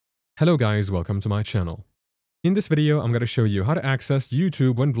Hello guys, welcome to my channel. In this video, I'm going to show you how to access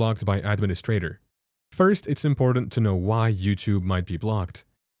YouTube when blocked by administrator. First, it's important to know why YouTube might be blocked.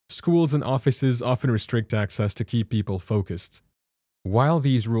 Schools and offices often restrict access to keep people focused. While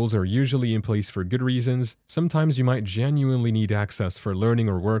these rules are usually in place for good reasons, sometimes you might genuinely need access for learning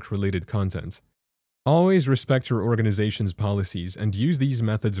or work-related content. Always respect your organization's policies and use these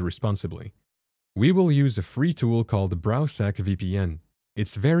methods responsibly. We will use a free tool called BrowSec VPN.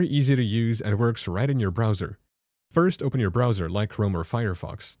 It's very easy to use and works right in your browser. First, open your browser like Chrome or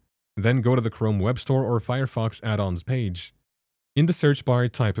Firefox. Then go to the Chrome Web Store or Firefox add-ons page. In the search bar,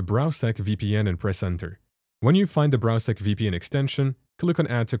 type BrowSec VPN and press Enter. When you find the BrowSec VPN extension, click on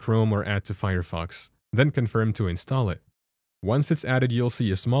Add to Chrome or Add to Firefox, then confirm to install it. Once it's added, you'll see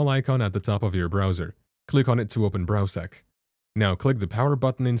a small icon at the top of your browser. Click on it to open BrowSec. Now click the power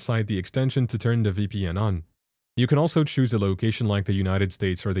button inside the extension to turn the VPN on. You can also choose a location like the United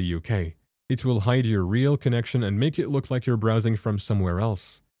States or the UK. It will hide your real connection and make it look like you're browsing from somewhere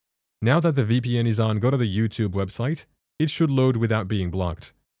else. Now that the VPN is on, go to the YouTube website. It should load without being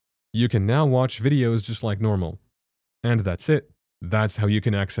blocked. You can now watch videos just like normal. And that's it. That's how you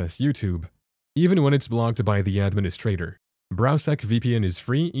can access YouTube, even when it's blocked by the administrator. BrowSec VPN is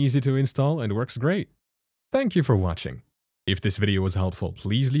free, easy to install, and works great. Thank you for watching. If this video was helpful,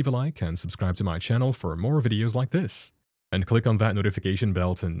 please leave a like and subscribe to my channel for more videos like this. And click on that notification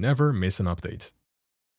bell to never miss an update.